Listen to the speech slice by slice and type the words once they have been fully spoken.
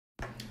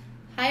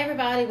Hi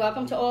everybody,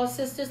 welcome to All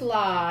Sisters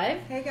Live.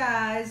 Hey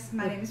guys,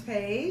 my name is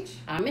Paige.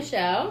 I'm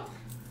Michelle.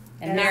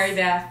 And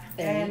MaryBeth.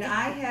 And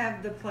we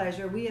have the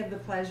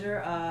pleasure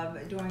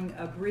of doing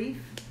a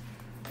brief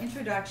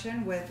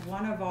introduction with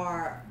one of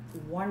our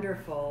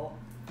wonderful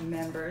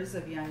members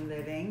of Young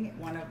Living,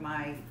 one of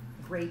my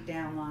great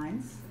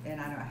downlines, and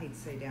I hate to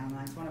say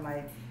downlines, she's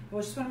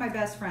one of my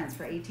best friends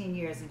for 18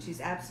 years, and she's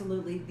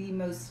absolutely the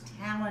most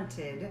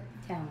talented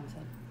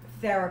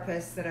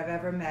therapist that I've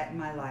ever met in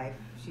my life.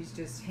 She's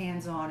just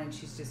hands-on and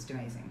she's just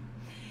amazing.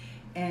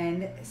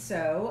 And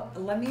so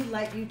let me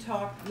let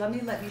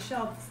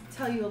Michelle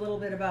tell you a little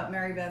bit about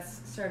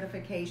MaryBeth's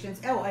certifications.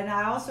 Oh, and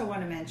I also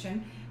want to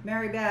mention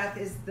MaryBeth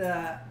is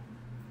I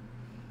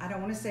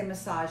don't want to say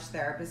massage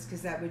therapist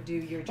because that would do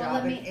your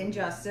job an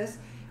injustice,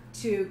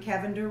 to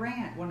Kevin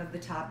Durant, one of the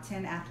top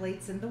 10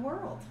 athletes in the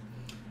world.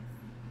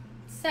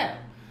 So, a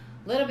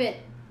little bit,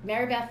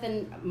 MaryBeth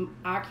and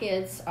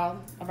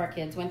all of our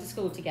kids went to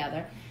school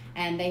together,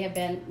 and they have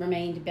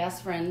remained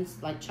best friends,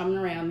 like chumming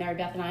around.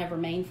 MaryBeth and I have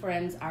remained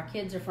friends. Our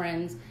kids are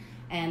friends,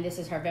 and this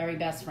is her very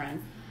best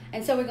friend.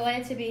 And so we're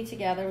glad to be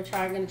together. We're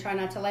going to try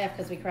not to laugh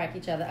because we crack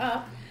each other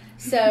up.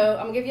 So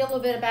I'm going to give you a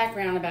little bit of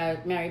background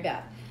about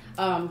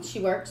MaryBeth. She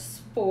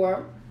works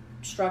for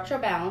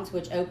Structural Balance,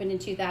 which opened in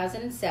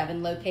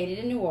 2007, located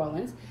in New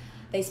Orleans.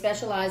 They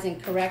specialize in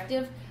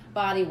corrective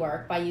body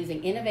work by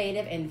using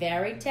innovative and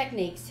varied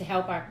techniques to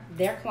help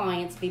their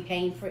clients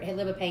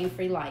live a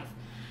pain-free life.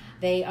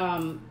 They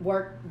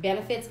work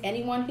benefits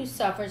anyone who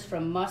suffers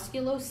from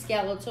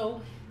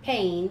musculoskeletal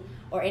pain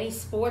or any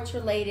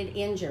sports-related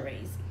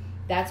injuries.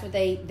 That's what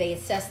they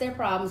assess their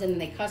problems, and then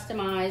they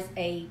customize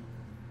a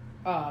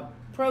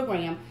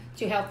program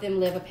to help them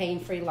live a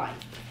pain-free life.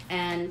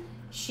 And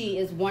she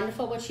is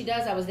wonderful what she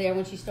does. I was there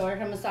when she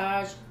started her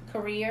massage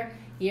career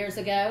years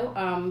ago,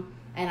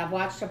 and I've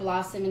watched her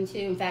blossom into.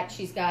 In fact,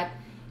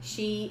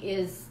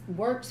 she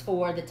works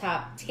for the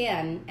top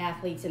 10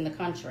 athletes in the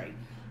country,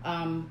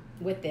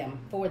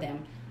 for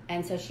them,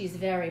 and so she's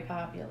very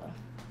popular.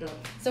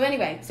 So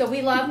anyway,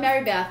 we love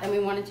MaryBeth, and we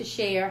wanted to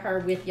share her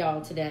with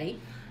y'all today,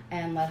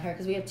 and let her,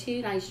 because we have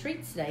two nice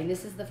treats today, and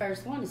this is the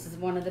first one. This is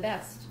one of the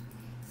best.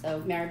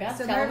 So MaryBeth,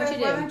 tell her what you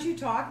do. Why don't you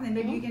talk, and then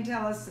maybe you can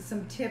tell us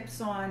some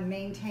tips on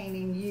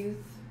maintaining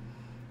youth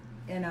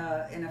in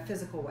a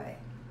physical way.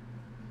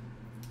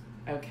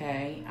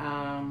 Okay.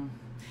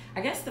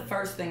 I guess the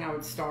first thing I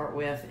would start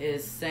with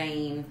is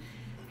saying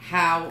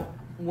how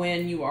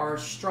when you are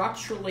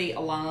structurally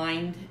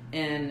aligned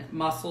and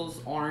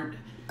muscles aren't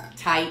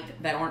tight,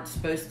 that aren't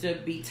supposed to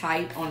be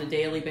tight on a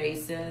daily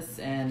basis,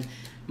 and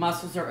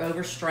muscles are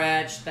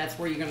overstretched, that's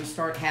where you're going to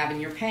start having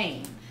your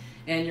pain.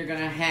 And you're going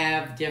to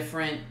have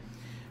different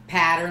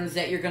patterns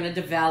that you're going to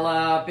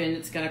develop, and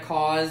it's going to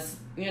cause,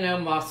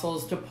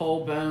 muscles to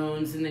pull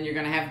bones, and then you're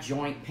going to have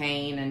joint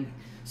pain and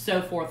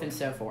so forth and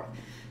so forth.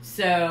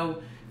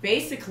 So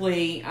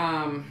basically,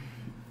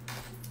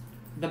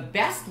 the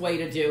best way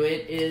to do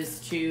it is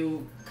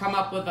to come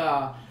up with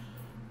a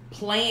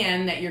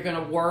plan that you're going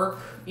to work,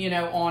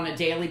 on a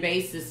daily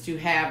basis to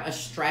have a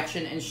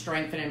stretching and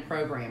strengthening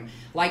program.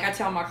 Like I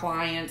tell my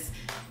clients,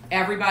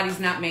 everybody's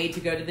not made to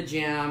go to the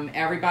gym.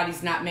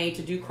 Everybody's not made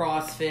to do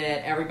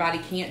CrossFit. Everybody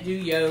can't do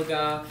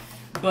yoga,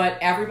 but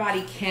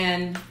everybody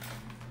can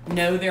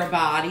know their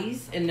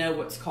bodies and know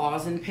what's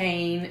causing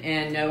pain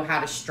and know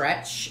how to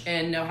stretch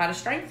and know how to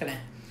strengthen it.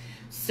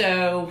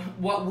 So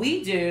what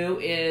we do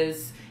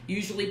is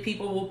usually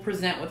people will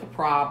present with a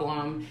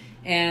problem,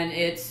 and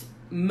it's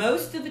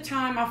most of the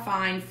time I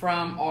find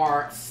from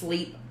our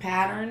sleep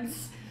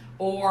patterns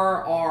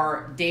or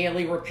our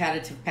daily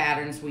repetitive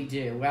patterns we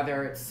do,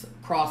 whether it's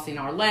crossing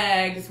our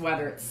legs,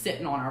 whether it's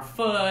sitting on our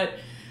foot,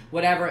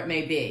 whatever it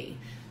may be.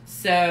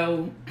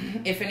 So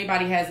if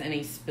anybody has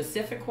any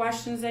specific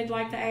questions they'd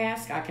like to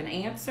ask, I can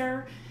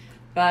answer.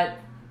 But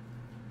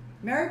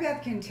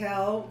MaryBeth can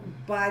tell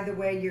by the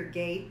way your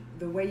gait,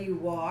 the way you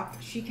walk,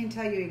 she can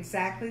tell you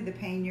exactly the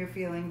pain you're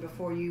feeling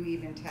before you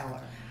even tell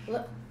her.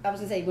 Look, I was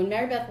going to say, when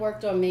MaryBeth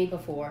worked on me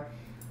before,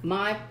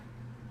 my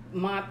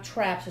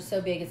traps are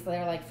so big,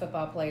 they're like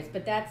football players.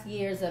 But that's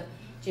years of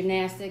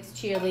gymnastics,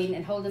 cheerleading,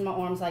 and holding my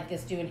arms like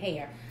this, doing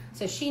hair.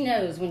 So she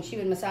knows when she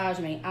would massage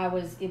me, it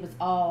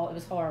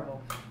was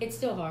horrible. It's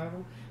still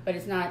horrible, but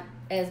it's not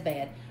as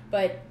bad.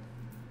 But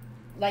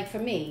like for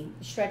me,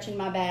 stretching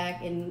my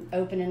back and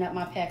opening up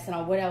my pecs and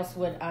all, what else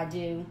would I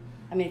do?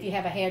 I mean, if you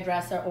have a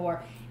hairdresser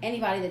or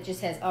anybody that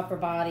just has upper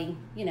body,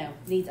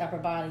 needs upper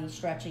body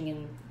stretching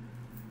and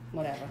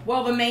whatever.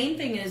 Well, the main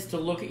thing is to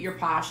look at your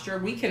posture.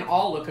 We can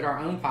all look at our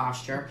own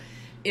posture.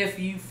 If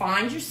you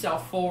find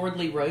yourself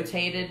forwardly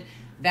rotated,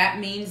 that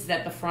means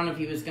that the front of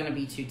you is going to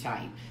be too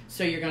tight.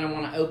 So you're going to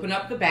want to open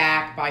up the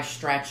back by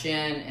stretching,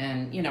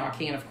 and, I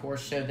can't, of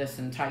course, show this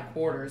in tight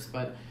quarters,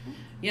 but,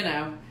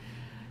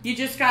 you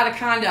just got to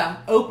kind of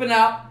open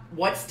up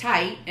what's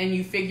tight, and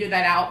you figure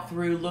that out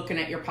through looking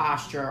at your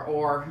posture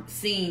or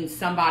seeing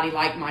somebody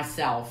like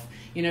myself,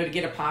 to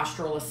get a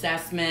postural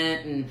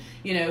assessment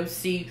and,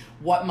 see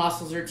what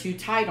muscles are too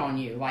tight on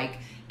you. Like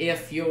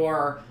if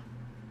your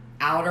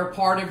outer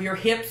part of your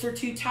hips are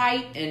too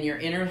tight and your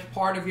inner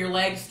part of your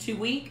legs too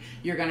weak,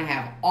 you're going to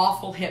have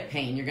awful hip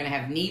pain. You're going to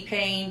have knee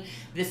pain.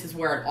 This is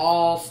where it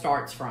all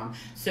starts from.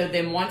 So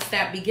then once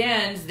that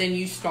begins, then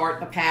you start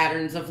the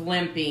patterns of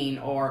limping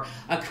or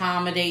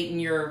accommodating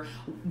your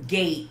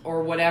gait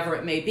or whatever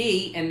it may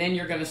be. And then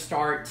you're going to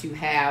start to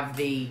have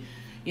the,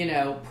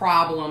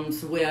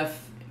 problems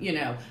with,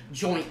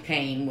 joint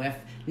pain, with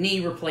knee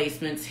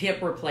replacements,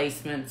 hip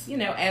replacements.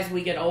 As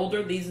we get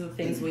older, these are the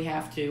things we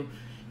have to,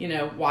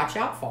 watch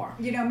out for.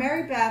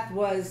 MaryBeth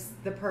was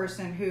the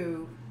person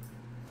who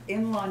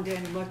in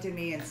London looked at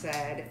me and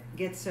said,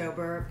 get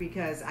sober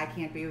because I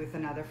can't be with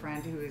another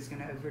friend who is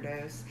going to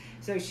overdose.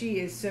 So she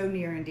is so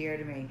near and dear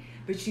to me.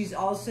 But she's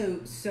also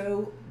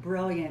so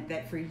brilliant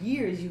that for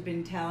years you've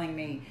been telling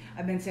me,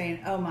 I've been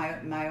saying, oh, my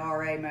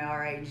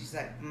RA. And she's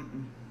like,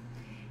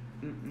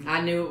 I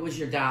knew it was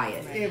your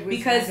diet. It was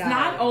because my diet.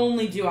 Not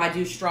only do I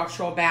do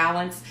structural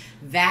balance,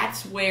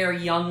 that's where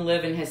Young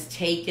Living has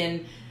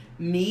taken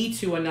me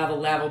to another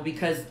level,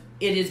 because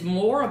it is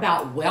more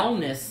about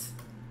wellness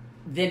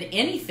than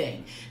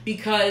anything.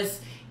 Because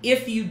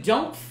if you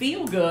don't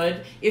feel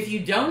good, if you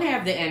don't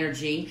have the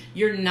energy,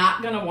 you're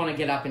not going to want to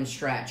get up and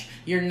stretch.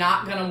 You're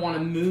not going to want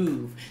to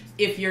move.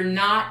 If you're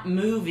not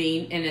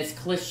moving, and as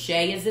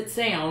cliche as it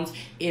sounds,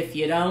 if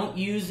you don't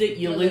use it,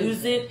 you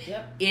lose it.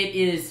 Yep. It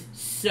is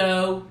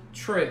so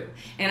true.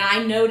 And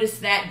I notice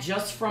that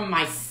just from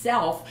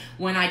myself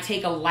when I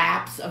take a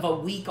lapse of a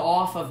week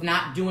off of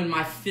not doing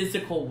my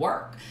physical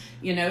work.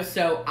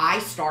 So I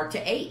start to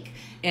ache.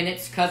 And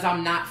it's because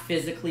I'm not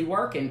physically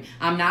working.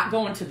 I'm not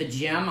going to the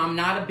gym. I'm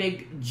not a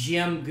big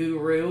gym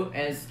guru,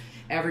 as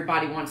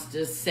everybody wants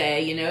to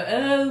say,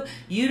 oh,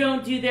 you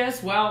don't do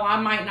this. Well, I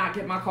might not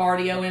get my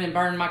cardio in and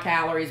burn my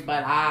calories,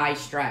 but I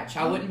stretch.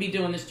 I wouldn't be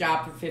doing this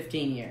job for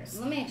 15 years.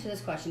 Let me answer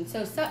this question.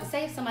 So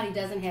say if somebody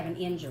doesn't have an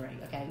injury,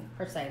 okay,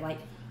 per se, like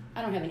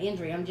I don't have an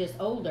injury, I'm just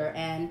older,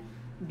 and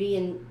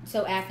being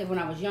so active when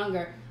I was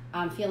younger,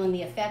 I'm feeling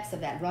the effects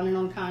of that, running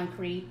on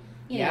concrete,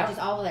 just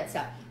all of that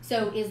stuff.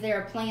 So is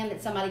there a plan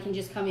that somebody can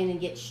just come in and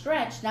get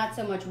stretched, not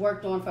so much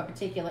worked on for a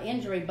particular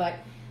injury, but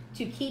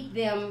to keep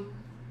them,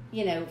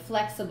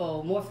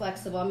 flexible, more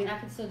flexible? I mean, I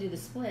can still do the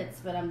splits,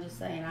 but I'm just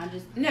saying,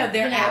 No,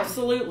 they're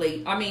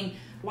absolutely. I mean,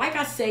 like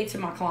I say to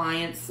my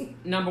clients,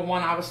 number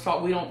one, I was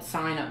taught we don't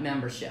sign up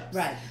memberships.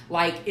 Right.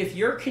 Like, if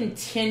you're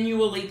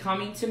continually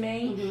coming to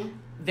me,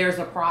 there's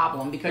a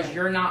problem, because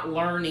you're not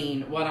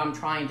learning what I'm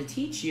trying to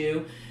teach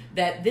you.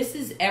 That this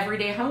is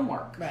everyday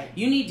homework. Right.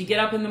 You need to get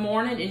up in the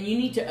morning and you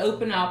need to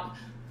open up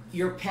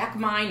your pec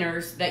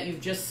minors that you've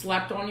just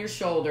slept on your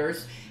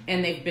shoulders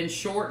and they've been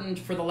shortened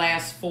for the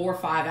last 4 or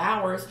 5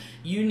 hours.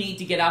 You need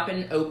to get up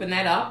and open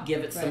that up,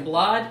 give it some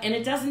blood, and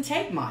it doesn't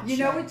take much.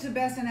 What's the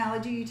best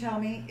analogy you tell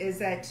me is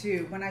that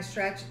when I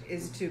stretch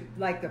is to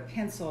like the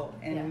pencil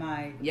in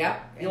my...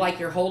 Yep, like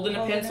you're holding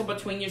a pencil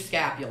between your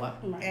scapula.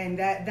 And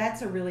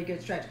that's a really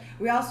good stretch.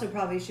 We also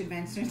probably should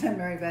mention that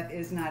MaryBeth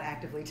is not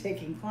actively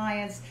taking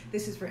clients.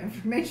 This is for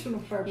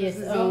informational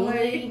purposes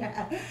only.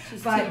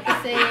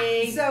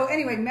 So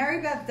anyway,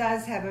 MaryBeth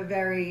does have a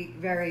very,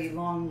 very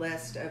long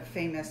list of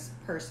famous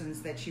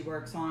persons that she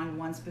works on.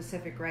 One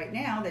specific right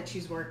now that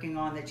she's working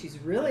on that she's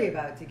really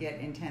about to get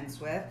intense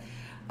with,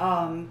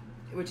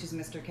 which is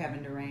Mr.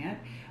 Kevin Durant.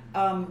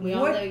 We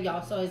all know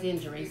y'all saw his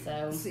injury,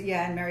 so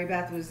yeah, and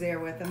MaryBeth was there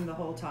with him the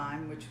whole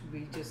time, which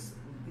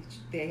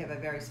they have a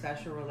very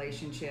special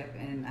relationship,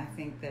 and I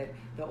think that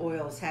the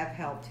oils have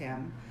helped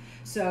him.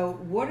 So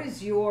what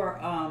is your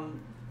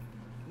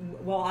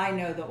well, I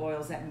know the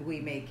oils that we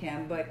make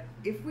him, but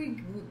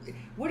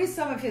what is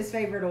some of his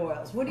favorite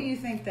oils? What do you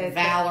think that...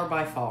 Valor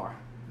by far.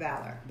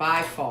 Valor.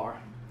 By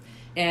far.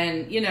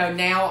 And,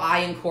 now I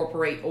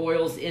incorporate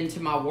oils into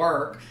my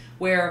work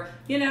where,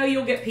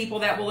 you'll get people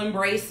that will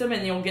embrace them,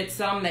 and you'll get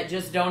some that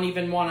just don't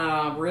even want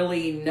to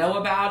really know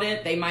about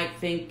it. They might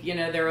think,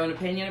 their own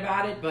opinion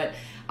about it, but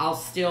I'll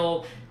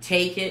still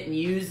take it and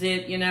use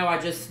it. I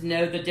just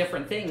know the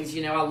different things.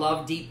 I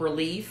love Deep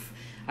Relief.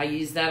 I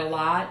use that a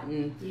lot.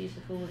 And you use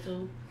the Cool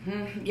Azul?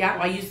 Yeah,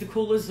 I use the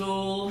Cool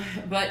Azul.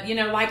 But,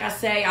 like I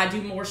say, I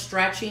do more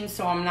stretching,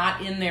 so I'm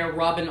not in there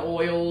rubbing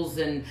oils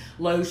and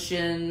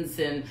lotions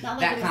and not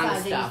like that the kind of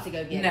massage stuff. I used to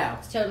go get. No.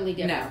 It's totally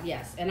different. No.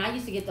 Yes. And I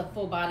used to get the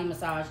full body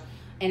massage,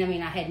 and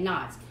I had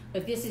knots.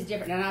 But this is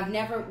different, and I've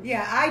never...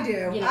 Yeah, I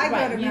do. I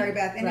go to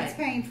MaryBeth, and it's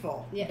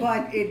painful. Yeah.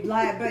 But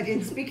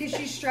it's because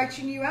she's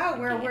stretching you out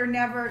where we're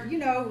never,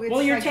 it's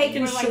well, you're like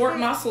taking short like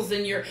muscles,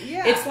 and you're...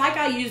 Yeah. It's like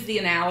I use the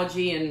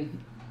analogy, and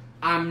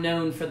I'm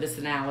known for this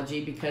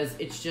analogy because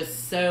it's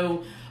just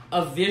so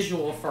a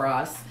visual for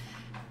us.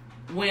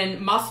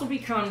 When muscle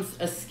becomes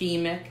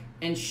ischemic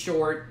and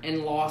short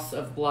and loss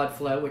of blood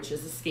flow, which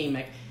is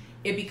ischemic,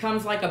 it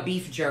becomes like a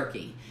beef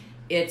jerky.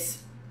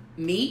 It's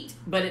meat,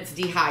 but it's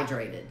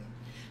dehydrated.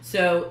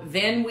 So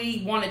then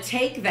we want to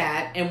take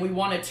that and we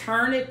want to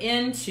turn it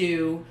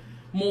into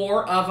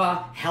more of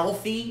a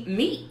healthy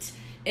meat.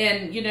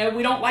 And, you know,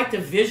 we don't like to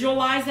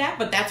visualize that,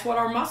 but that's what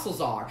our muscles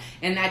are.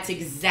 And that's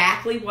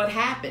exactly what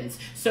happens.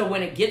 So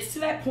when it gets to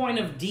that point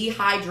of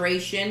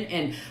dehydration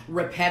and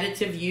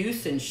repetitive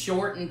use and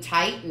short and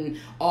tight and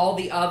all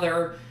the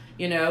other,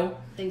 you know,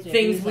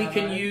 things we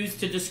can use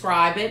to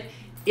describe it,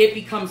 it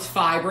becomes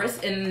fibrous.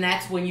 And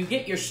that's when you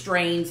get your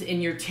strains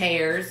and your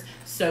tears,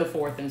 so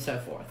forth and so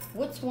forth.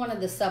 What's one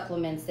of the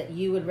supplements that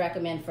you would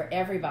recommend for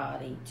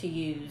everybody to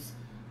use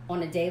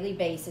on a daily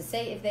basis?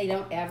 Say if they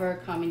don't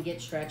ever come and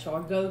get stretch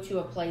or go to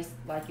a place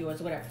like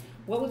yours or whatever.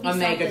 What would be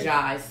Omega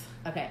Jais.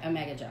 Okay,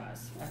 Omega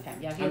Jais. Okay,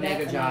 y'all hear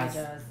Omega that? Jais.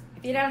 Omega Jais.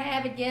 If you don't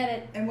have it, get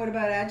it. And what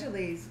about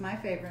Agiles? My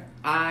favorite.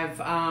 I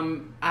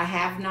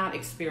have not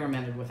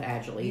experimented with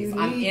Agiles.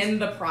 I'm in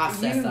the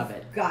process of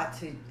it. Got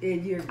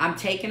to. I'm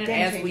taking it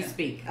as we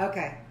speak.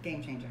 Okay,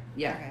 game changer.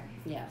 Yeah. Okay.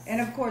 Yes. And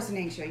of course,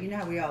 nature. You know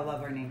how we all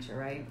love our nature,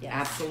 right? Yes.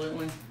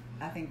 Absolutely.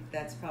 I think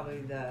that's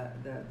probably the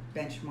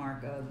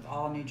benchmark of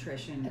all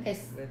nutrition. Okay,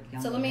 with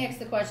young so let me women. ask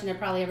the question that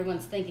probably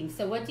everyone's thinking.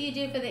 So what do you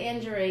do for the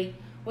injury?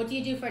 What do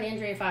you do for an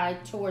injury if I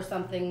tore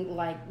something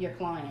like your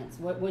clients?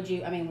 What would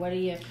you, I mean, what do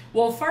you?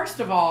 Well, first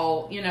of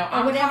all, you know,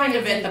 I'm whatever kind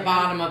of is at the injury.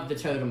 bottom of the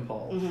totem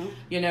pole. Mm-hmm.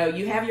 You know,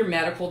 you have your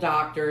medical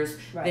doctors,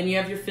 Right. then you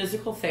have your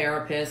physical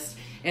therapists,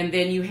 and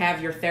then you have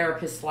your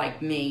therapists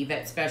like me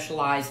that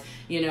specialize.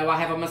 You know, I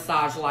have a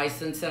massage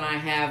license and I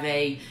have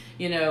a,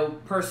 you know,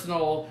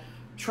 personal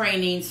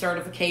training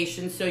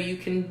certification, so you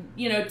can,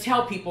 you know,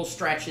 tell people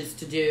stretches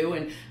to do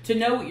and to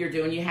know what you're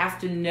doing. You have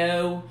to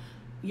know,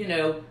 you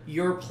know,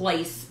 your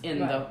place in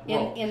Right. the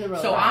role. In the role,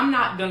 So right. I'm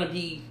not going to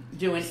be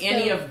doing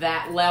any So- of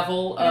that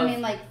level But of. I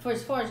mean, like, for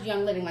as far as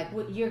Young Living, like,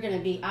 you're going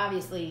to be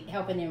obviously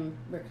helping him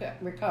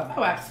recover.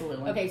 Oh,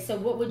 absolutely. Okay, so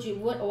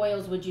what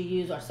oils would you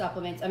use or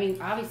supplements? I mean,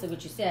 obviously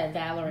what you said,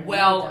 Valor and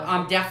Well, Mentos.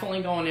 I'm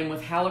definitely going in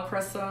with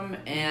helichrysum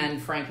and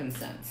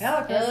frankincense.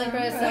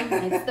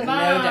 Helichrysum, it's the No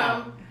bomb.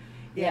 doubt.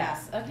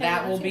 Yes. Okay.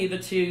 That will that's be good.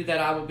 the two that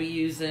I will be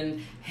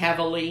using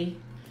heavily,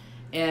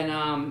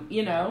 and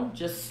you know,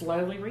 just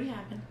slowly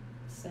rehabbing.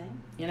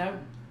 Same. You know,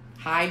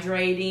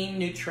 hydrating,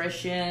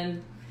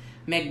 nutrition,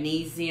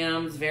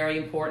 magnesium's very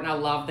important. I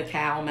love the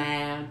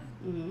CalMag.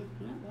 Mm-hmm.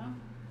 Well,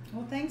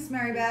 Well, thanks,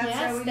 Mary Beth.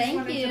 Yes, so we thank just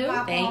wanted you. to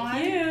pop Thank on.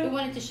 we you.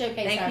 wanted to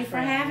showcase Thank our you for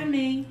friend. having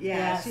me.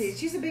 Yeah, Yes.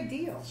 she's a big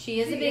deal. She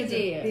is a big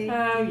deal. big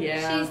Oh, deal.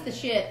 yeah. She's the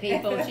shit,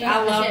 people. She's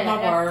I the love shit.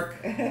 my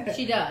work.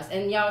 She does.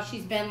 And y'all,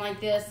 she's been like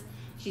this.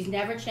 She's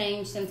never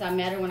changed since I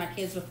met her when our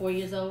kids were 4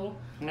 years old.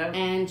 No.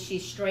 And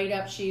she's straight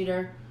up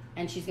shooter,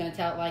 and she's going to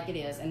tell it like it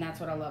is. And that's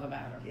what I love about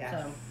her. Yes.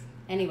 So,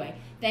 anyway,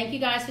 thank you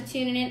guys for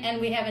tuning in.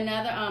 And we have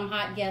another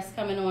hot guest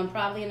coming on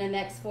probably in the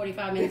next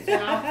 45 minutes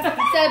now.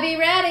 So be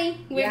ready.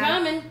 We're Yeah.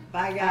 coming.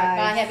 Bye, guys. All right,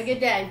 bye. Have a good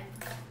day.